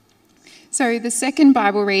So the second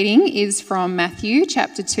Bible reading is from Matthew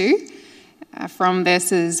chapter 2, from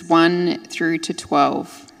verses 1 through to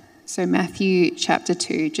 12. So Matthew chapter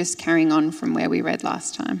 2, just carrying on from where we read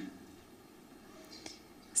last time.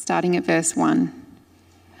 Starting at verse 1.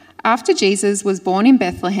 After Jesus was born in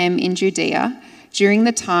Bethlehem in Judea, during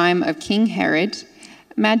the time of King Herod,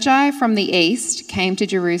 Magi from the east came to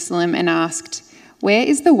Jerusalem and asked, "Where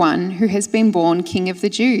is the one who has been born King of the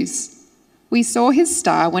Jews? We saw his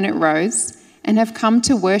star when it rose and have come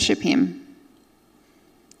to worship him."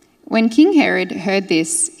 When King Herod heard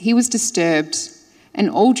this, he was disturbed, and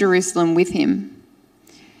all Jerusalem with him.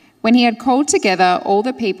 When he had called together all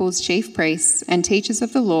the people's chief priests and teachers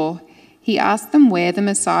of the law, he asked them where the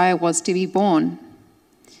Messiah was to be born.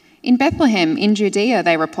 "In Bethlehem in Judea,"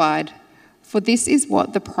 they replied, "for this is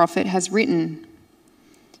what the prophet has written.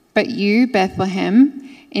 But you, Bethlehem,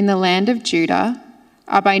 in the land of Judah,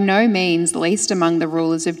 are by no means least among the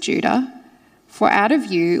rulers of Judah, for out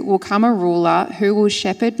of you will come a ruler who will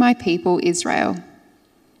shepherd my people Israel."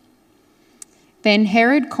 Then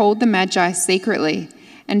Herod called the Magi secretly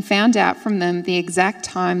and found out from them the exact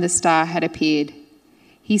time the star had appeared.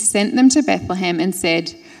 He sent them to Bethlehem and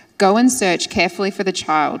said, "Go and search carefully for the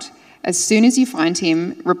child. As soon as you find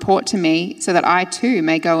him, report to me so that I too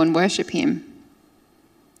may go and worship him."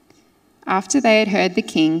 After they had heard the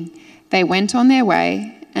king, they went on their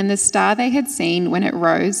way, and the star they had seen when it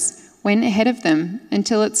rose went ahead of them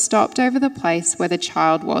until it stopped over the place where the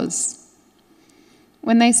child was.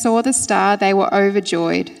 When they saw the star, they were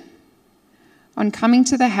overjoyed. On coming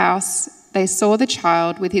to the house, they saw the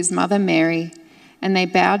child with his mother Mary, and they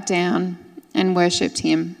bowed down and worshipped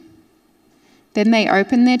him. Then they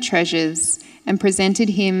opened their treasures and presented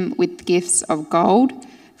him with gifts of gold,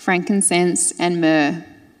 frankincense, and myrrh.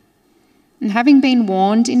 And having been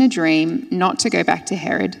warned in a dream not to go back to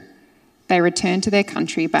Herod, they returned to their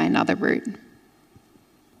country by another route.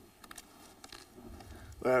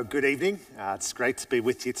 Well, good evening. It's great to be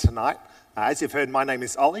with you tonight. As you've heard, my name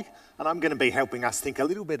is Ollie, and I'm going to be helping us think a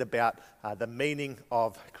little bit about the meaning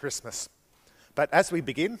of Christmas. But as we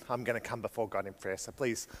begin, I'm going to come before God in prayer, so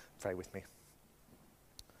please pray with me.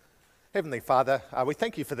 Heavenly Father, we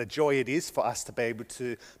thank you for the joy it is for us to be able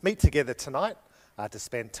to meet together tonight, to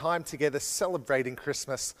spend time together celebrating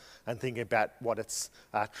Christmas and thinking about what its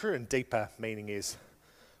true and deeper meaning is.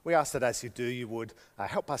 We ask that as you do, you would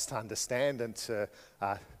help us to understand and to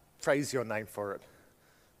praise your name for it.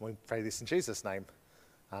 We pray this in Jesus' name.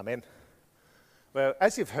 Amen. Well,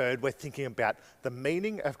 as you've heard, we're thinking about the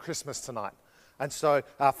meaning of Christmas tonight. And so,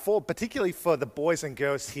 particularly for the boys and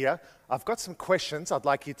girls here, I've got some questions I'd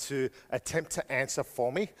like you to attempt to answer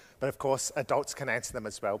for me. But of course, adults can answer them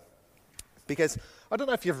as well. Because I don't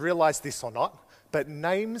know if you've realised this or not, but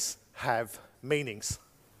names have meanings.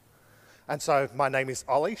 And so my name is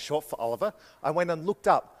Ollie, short for Oliver. I went and looked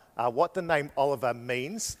up what the name Oliver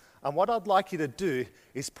means. And what I'd like you to do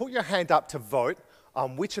is put your hand up to vote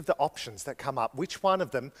on which of the options that come up, which one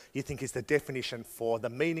of them you think is the definition for the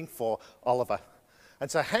meaning for Oliver. And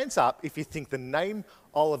so hands up if you think the name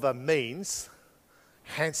Oliver means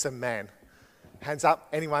handsome man. Hands up,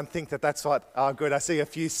 anyone think that that's what? Oh, good, I see a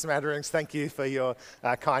few smatterings. Thank you for your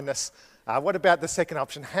kindness. What about the second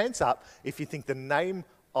option? Hands up if you think the name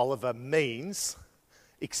Oliver means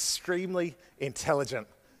extremely intelligent.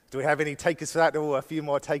 Do we have any takers for that? Oh, a few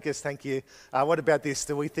more takers, thank you. What about this?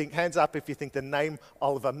 Do we think, hands up if you think the name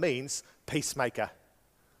Oliver means peacemaker?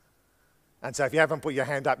 And so if you haven't put your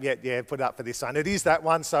hand up yet, yeah, put it up for this one. It is that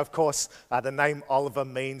one, so of course the name Oliver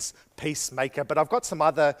means peacemaker. But I've got some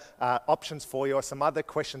other options for you, or some other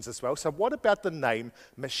questions as well. So what about the name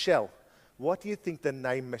Michelle? What do you think the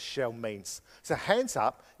name Michelle means? So hands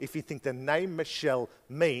up if you think the name Michelle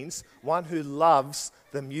means one who loves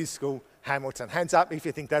the musical Hamilton. Hands up if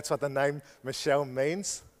you think that's what the name Michelle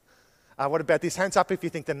means. What about this? Hands up if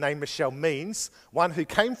you think the name Michelle means one who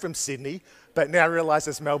came from Sydney but now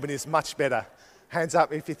realises Melbourne is much better. Hands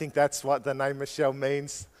up if you think that's what the name Michelle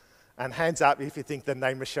means. And hands up if you think the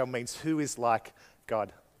name Michelle means who is like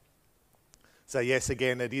God. So yes,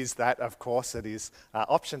 again, it is that, of course, it is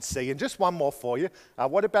option C. And just one more for you.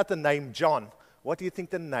 What about the name John? What do you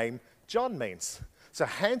think the name John means? So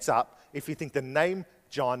hands up if you think the name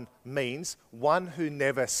John means one who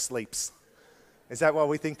never sleeps. Is that what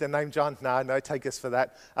we think the name John? No takers for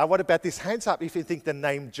that. What about this? Hands up if you think the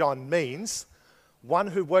name John means one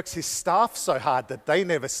who works his staff so hard that they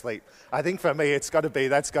never sleep. I think for me, that's got to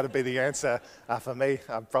be the answer for me.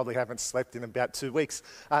 I probably haven't slept in about 2 weeks.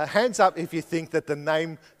 Hands up if you think that the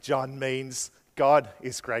name John means God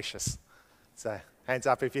is gracious. So hands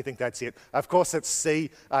up if you think that's it. Of course, it's C.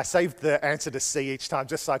 I saved the answer to C each time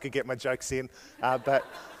just so I could get my jokes in. But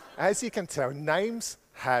as you can tell, names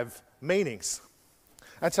have meanings.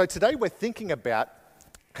 And so today we're thinking about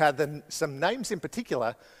how some names in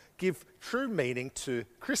particular give true meaning to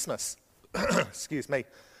Christmas. Excuse me.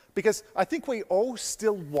 Because I think we all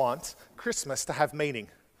still want Christmas to have meaning.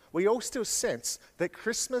 We all still sense that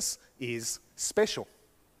Christmas is special.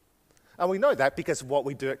 And we know that because of what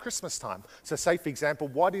we do at Christmas time. So say, for example,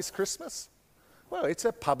 what is Christmas? Well, it's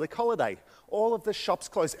a public holiday. All of the shops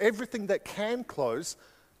close. Everything that can close,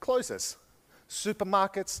 closes.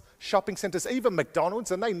 Supermarkets, shopping centres, even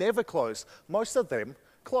McDonald's, and they never close. Most of them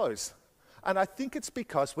close. And I think it's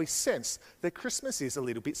because we sense that Christmas is a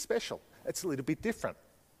little bit special. It's a little bit different.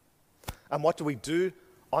 And what do we do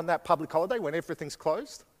on that public holiday when everything's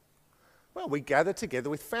closed? Well, we gather together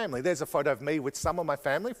with family. There's a photo of me with some of my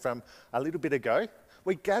family from a little bit ago.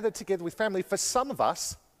 We gather together with family. For some of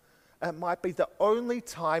us, it might be the only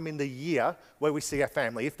time in the year where we see our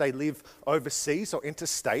family. If they live overseas or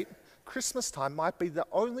interstate, Christmas time might be the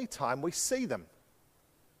only time we see them.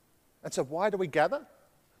 And so why do we gather?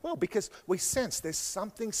 Well, because we sense there's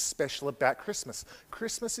something special about Christmas.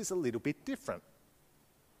 Christmas is a little bit different.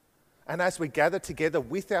 And as we gather together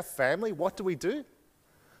with our family, what do?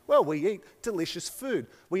 Well, we eat delicious food.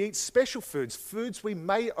 We eat special foods, foods we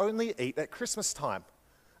may only eat at Christmas time.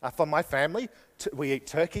 For my family, we eat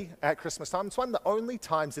turkey at Christmas time. It's one of the only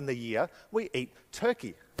times in the year we eat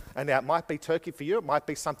turkey. And now it might be turkey for you, it might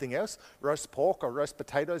be something else, roast pork or roast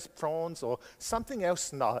potatoes, prawns, or something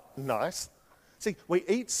else nice. See, we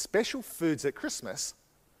eat special foods at Christmas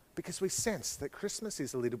because we sense that Christmas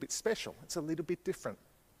is a little bit special. It's a little bit different.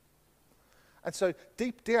 And so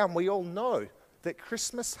deep down, we all know that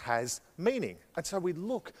Christmas has meaning. And so we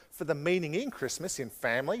look for the meaning in Christmas in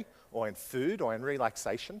family or in food or in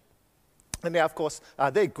relaxation. And now, of course,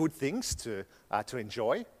 they're good things to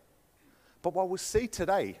enjoy. But what we'll see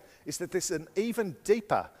today is that there's an even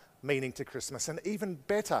deeper meaning to Christmas, an even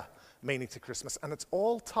better meaning to Christmas. And it's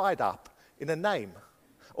all tied up in a name.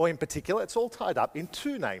 Or in particular, it's all tied up in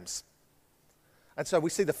two names. And so we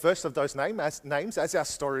see the first of those names as our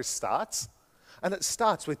story starts. And it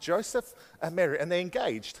starts with Joseph and Mary, and they're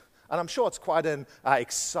engaged. And I'm sure it's quite an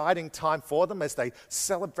exciting time for them as they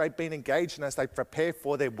celebrate being engaged and as they prepare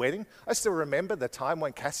for their wedding. I still remember the time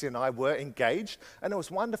when Cassie and I were engaged, and it was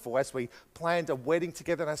wonderful as we planned a wedding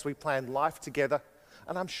together and as we planned life together.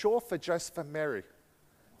 And I'm sure for Joseph and Mary,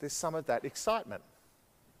 there's some of that excitement.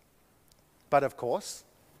 But of course,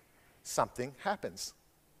 something happens.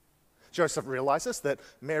 Joseph realizes that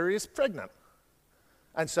Mary is pregnant.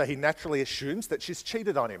 And so he naturally assumes that she's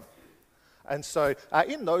cheated on him. And so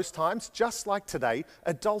in those times, just like today,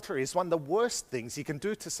 adultery is one of the worst things you can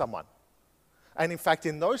do to someone. And in fact,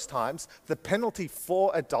 in those times, the penalty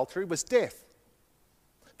for adultery was death.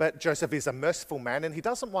 But Joseph is a merciful man and he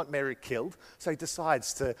doesn't want Mary killed, so he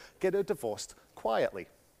decides to get her divorced quietly.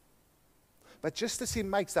 But just as he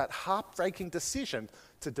makes that heartbreaking decision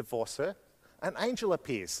to divorce her, an angel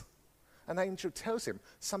appears. An angel tells him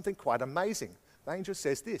something quite amazing. The angel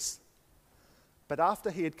says this, "But after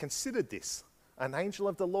he had considered this, an angel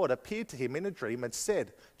of the Lord appeared to him in a dream and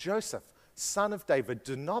said, 'Joseph, son of David,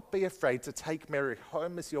 do not be afraid to take Mary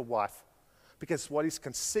home as your wife, because what is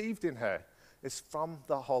conceived in her is from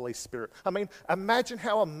the Holy Spirit.'" I mean, imagine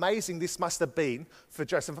how amazing this must have been for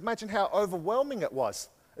Joseph. Imagine how overwhelming it was.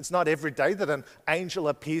 It's not every day that an angel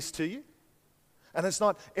appears to you. And it's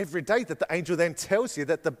not every day that the angel then tells you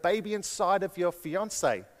that the baby inside of your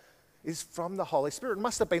fiancé is from the Holy Spirit. It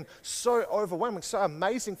must have been so overwhelming, so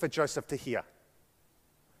amazing for Joseph to hear.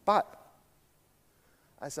 But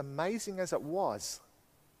as amazing as it was,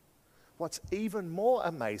 what's even more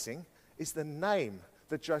amazing is the name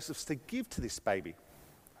that Joseph's to give to this baby.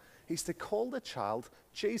 He's to call the child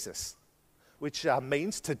Jesus, which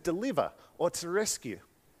means to deliver or to rescue.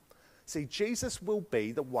 See, Jesus will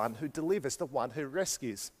be the one who delivers, the one who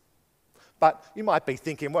rescues. But you might be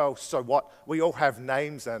thinking, well, so what? We all have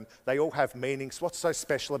names and they all have meanings. What's so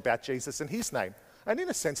special about Jesus and his name? And in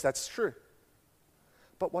a sense, that's true.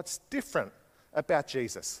 But what's different about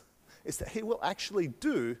Jesus is that he will actually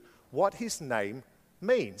do what his name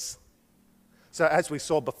means. So as we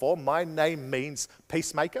saw before, my name means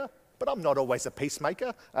peacemaker, but I'm not always a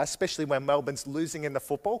peacemaker, especially when Melbourne's losing in the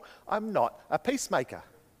football. I'm not a peacemaker.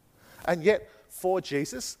 And yet, for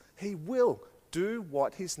Jesus, he will do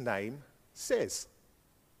what his name says.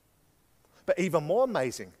 But even more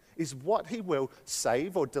amazing is what he will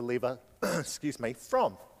save or deliver,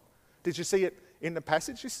 from. Did you see it in the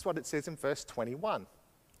passage? This is what it says in verse 21.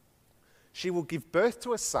 "She will give birth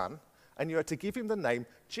to a son, and you are to give him the name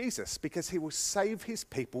Jesus, because he will save his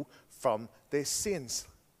people from their sins."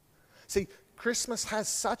 See, Christmas has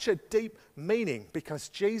such a deep meaning because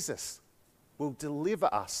Jesus will deliver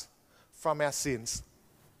us from our sins.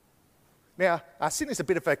 Now, sin is a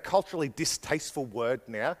bit of a culturally distasteful word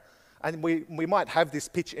now, and we might have this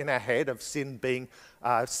picture in our head of sin being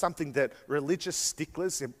something that religious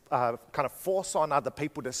sticklers kind of force on other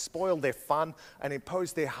people to spoil their fun and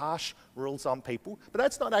impose their harsh rules on people. But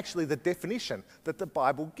that's not actually the definition that the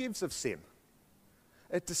Bible gives of sin.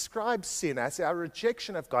 It describes sin as our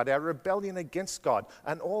rejection of God, our rebellion against God,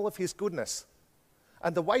 and all of his goodness.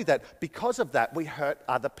 And the way that, because of that, we hurt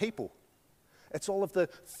other people. It's all of the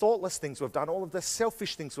thoughtless things we've done, all of the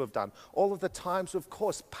selfish things we've done, all of the times we've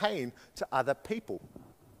caused pain to other people.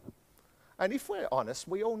 And if we're honest,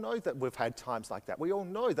 we all know that we've had times like that. We all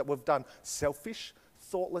know that we've done selfish,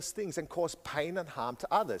 thoughtless things and caused pain and harm to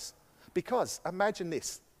others. Because imagine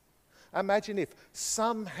this. Imagine if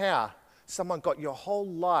somehow someone got your whole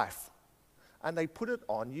life and they put it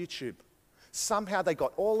on YouTube. Somehow they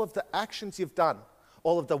got all of the actions you've done,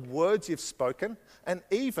 all of the words you've spoken, and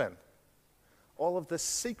even all of the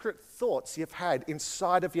secret thoughts you've had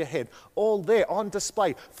inside of your head, all there on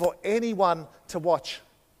display for anyone to watch.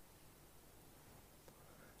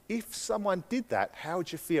 If someone did that, how would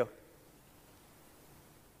you feel?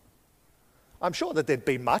 I'm sure that there'd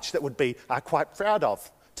be much that would be quite proud of.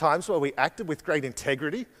 Times where we acted with great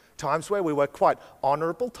integrity, times where we were quite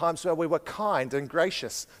honourable, times where we were kind and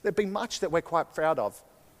gracious. There'd be much that we're quite proud of.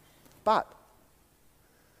 But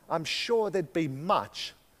I'm sure there'd be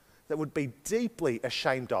much that would be deeply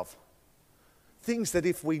ashamed of. Things that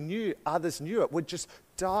if we knew others knew it would just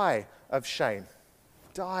die of shame,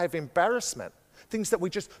 die of embarrassment. Things that we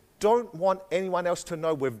just don't want anyone else to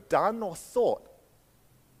know we've done or thought.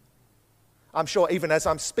 I'm sure even as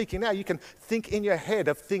I'm speaking now, you can think in your head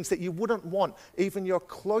of things that you wouldn't want even your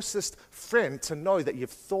closest friend to know that you've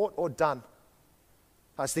thought or done.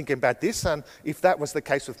 I was thinking about this, and if that was the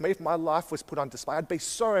case with me, if my life was put on display, I'd be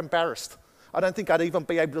so embarrassed. I don't think I'd even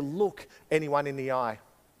be able to look anyone in the eye.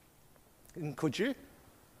 And could you,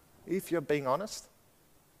 if you're being honest?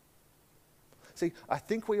 See, I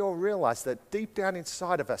think we all realize that deep down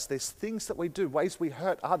inside of us, there's things that we do, ways we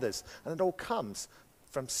hurt others, and it all comes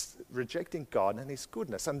from rejecting God and his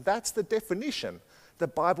goodness. And that's the definition the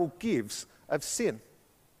Bible gives of sin.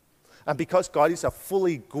 And because God is a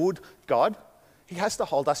fully good God, he has to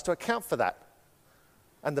hold us to account for that.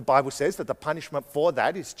 And the Bible says that the punishment for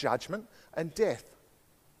that is judgment and death.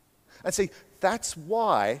 And see, that's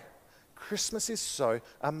why Christmas is so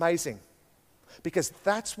amazing. Because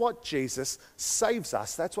that's what Jesus saves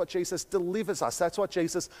us. That's what Jesus delivers us. That's what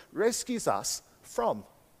Jesus rescues us from.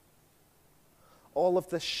 All of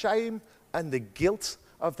the shame and the guilt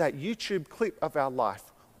of that YouTube clip of our life,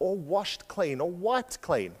 all washed clean, all wiped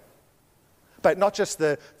clean. But not just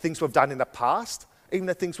the things we've done in the past, even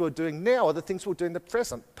the things we're doing now or the things we'll do in the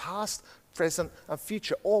present, past, present, and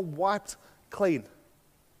future, all wiped clean.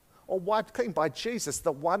 All wiped clean by Jesus,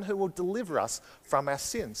 the one who will deliver us from our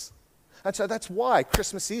sins. And so that's why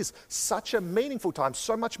Christmas is such a meaningful time,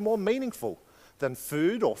 so much more meaningful than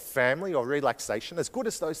food or family or relaxation, as good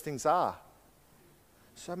as those things are.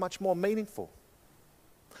 So much more meaningful.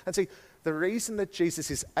 And see, the reason that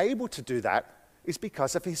Jesus is able to do that is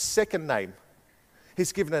because of his second name.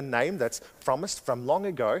 He's given a name that's promised from long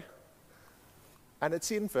ago, and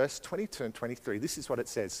it's in verse 22 and 23. This is what it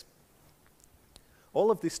says.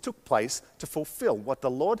 All of this took place to fulfill what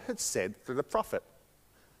the Lord had said through the prophet.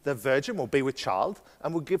 The virgin will be with child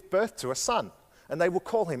and will give birth to a son, and they will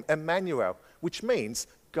call him Emmanuel, which means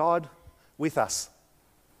God with us.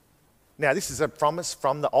 Now, this is a promise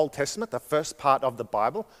from the Old Testament, the first part of the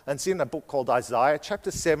Bible, and it's in a book called Isaiah,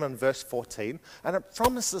 chapter 7, verse 14, and it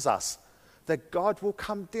promises us that God will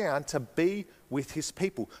come down to be with his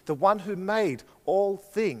people, the one who made all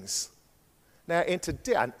things. Now, enter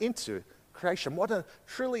down into creation. What a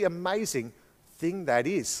truly amazing thing that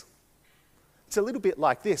is. It's a little bit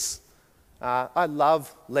like this. I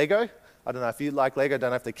love Lego. I don't know if you like Lego, I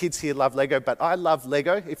don't know if the kids here love Lego, but I love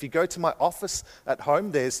Lego. If you go to my office at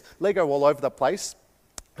home, there's Lego all over the place.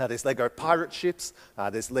 There's Lego pirate ships,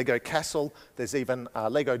 there's Lego castle, there's even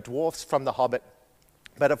Lego dwarfs from The Hobbit.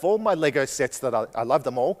 But of all my Lego sets that I love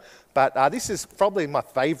them all, but this is probably my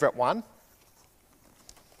favorite one.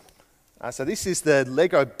 So this is the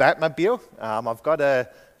Lego Batmobile. I've got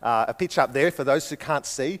a picture up there for those who can't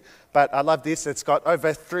see, but I love this. It's got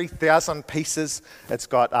over 3,000 pieces. It's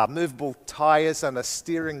got movable tires and a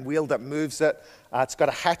steering wheel that moves it. It's got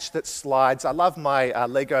a hatch that slides. I love my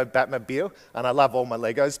Lego Batmobile, and I love all my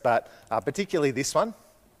Legos, but particularly this one.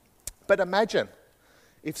 But imagine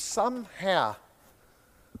if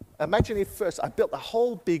first I built a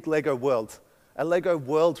whole big Lego world A Lego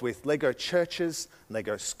world with Lego churches,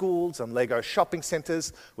 Lego schools, and Lego shopping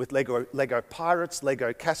centres, with Lego pirates,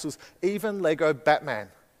 Lego castles, even Lego Batman.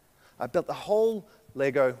 I built the whole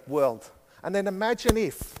Lego world. And then imagine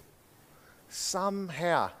if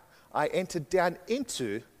somehow I entered down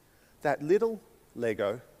into that little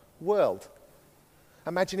Lego world.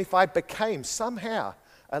 Imagine if I became somehow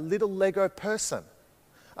a little Lego person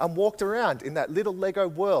and walked around in that little Lego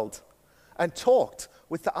world and talked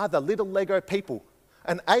with the other little Lego people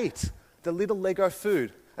and ate the little Lego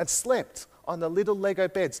food and slept on the little Lego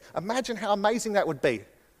beds. Imagine how amazing that would be.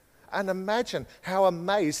 And imagine how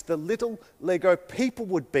amazed the little Lego people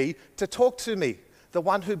would be to talk to me, the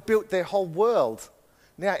one who built their whole world,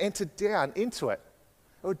 now entered down into it.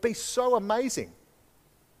 It would be so amazing.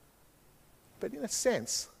 But in a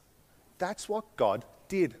sense, that's what God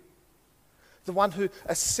did. The one who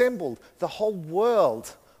assembled the whole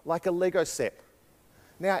world like a Lego set,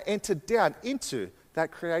 now entered down into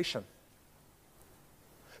that creation.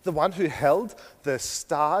 The one who held the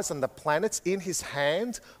stars and the planets in his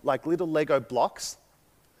hand like little Lego blocks,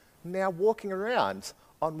 now walking around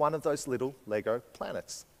on one of those little Lego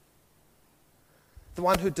planets. The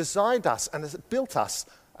one who designed us and has built us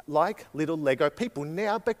like little Lego people,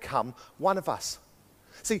 now become one of us.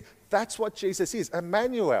 See, that's what Jesus is,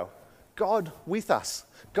 Emmanuel, God with us.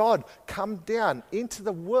 God come down into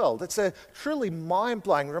the world. It's a truly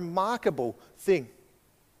mind-blowing, remarkable thing.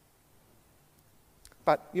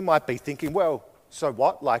 But you might be thinking, well, so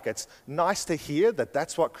what? Like, it's nice to hear that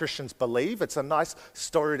that's what Christians believe. It's a nice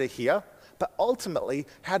story to hear. But ultimately,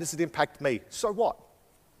 how does it impact me? So what?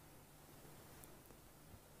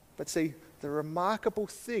 But see, the remarkable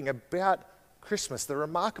thing about Christmas, the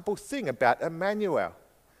remarkable thing about Emmanuel,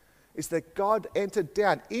 is that God entered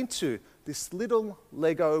down into this little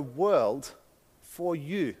Lego world for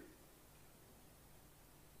you.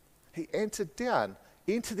 He entered down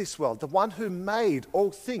into this world, the one who made all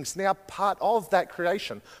things, now part of that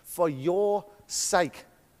creation, for your sake.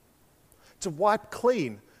 To wipe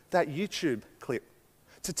clean that YouTube clip,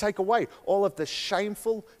 to take away all of the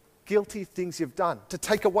shameful, guilty things you've done, to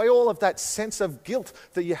take away all of that sense of guilt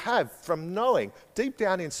that you have from knowing deep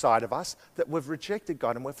down inside of us that we've rejected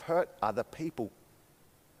God and we've hurt other people.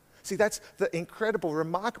 See, that's the incredible,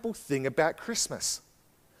 remarkable thing about Christmas,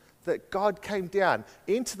 that God came down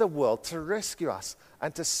into the world to rescue us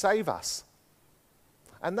and to save us.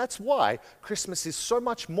 And that's why Christmas is so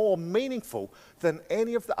much more meaningful than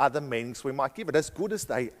any of the other meanings we might give it, as good as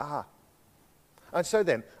they are. And so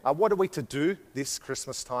then, what are we to do this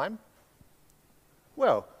Christmas time?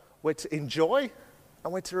 Well, we're to enjoy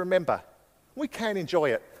and we're to remember. We can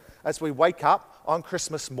enjoy it. As we wake up on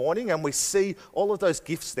Christmas morning and we see all of those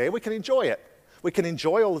gifts there, we can enjoy it. We can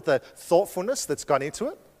enjoy all of the thoughtfulness that's gone into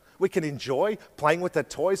it. We can enjoy playing with the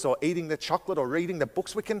toys or eating the chocolate or reading the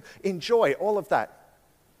books. We can enjoy all of that.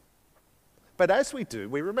 But as we do,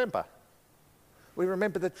 we remember. We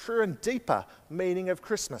remember the true and deeper meaning of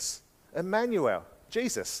Christmas. Emmanuel,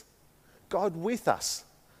 Jesus, God with us,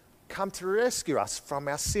 come to rescue us from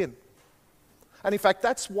our sin. And in fact,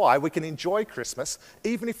 that's why we can enjoy Christmas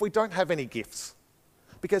even if we don't have any gifts.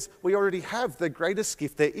 Because we already have the greatest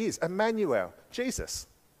gift there is, Emmanuel, Jesus,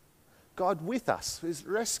 God with us, who's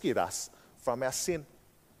rescued us from our sin.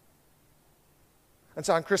 And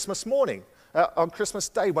so on Christmas morning, on Christmas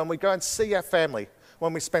Day, when we go and see our family,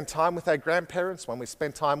 when we spend time with our grandparents, when we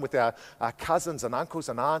spend time with our cousins and uncles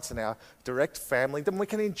and aunts and our direct family, then we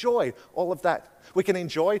can enjoy all of that. We can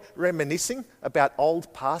enjoy reminiscing about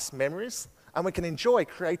old past memories, and we can enjoy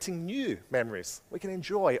creating new memories. We can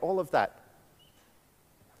enjoy all of that.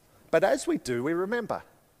 But as we do, we remember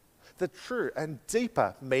the true and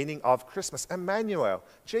deeper meaning of Christmas. Emmanuel,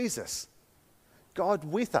 Jesus, God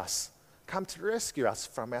with us, come to rescue us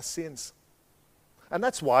from our sins. And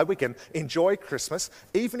that's why we can enjoy Christmas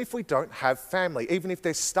even if we don't have family, even if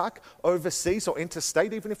they're stuck overseas or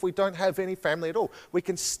interstate, even if we don't have any family at all. We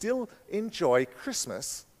can still enjoy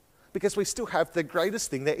Christmas because we still have the greatest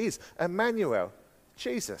thing there is, Emmanuel,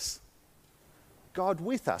 Jesus, God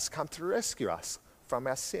with us, come to rescue us from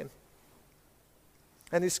our sin.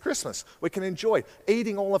 And this Christmas, we can enjoy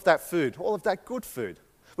eating all of that food, all of that good food.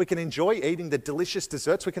 We can enjoy eating the delicious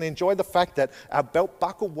desserts. We can enjoy the fact that our belt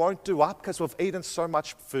buckle won't do up because we've eaten so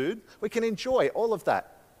much food. We can enjoy all of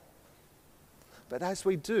that. But as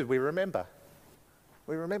we do, we remember.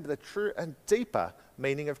 We remember the true and deeper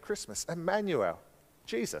meaning of Christmas. Emmanuel,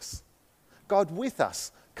 Jesus, God with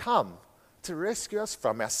us, come to rescue us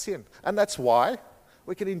from our sin. And that's why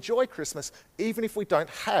we can enjoy Christmas even if we don't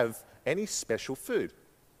have any special food.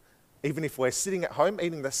 Even if we're sitting at home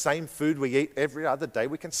eating the same food we eat every other day,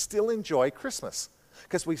 we can still enjoy Christmas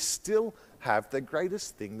Because we still have the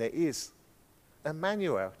greatest thing there is,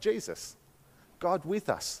 Emmanuel, Jesus, God with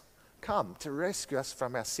us, come to rescue us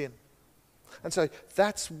from our sin. And so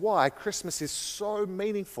that's why Christmas is so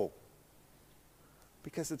meaningful,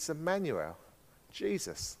 because it's Emmanuel,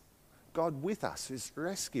 Jesus, God with us, who's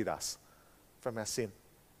rescued us from our sin.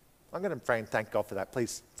 I'm going to pray and thank God for that.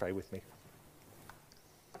 Please pray with me.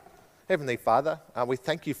 Heavenly Father, we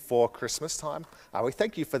thank you for Christmas time. We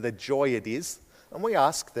thank you for the joy it is. And we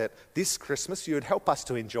ask that this Christmas you would help us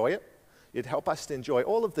to enjoy it. You'd help us to enjoy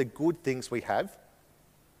all of the good things we have.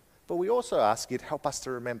 But we also ask you'd help us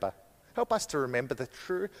to remember. Help us to remember the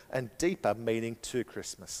true and deeper meaning to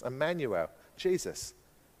Christmas. Emmanuel, Jesus,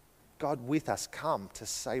 God with us, come to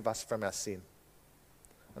save us from our sin.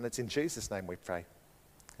 And it's in Jesus' name we pray.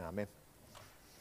 Amen.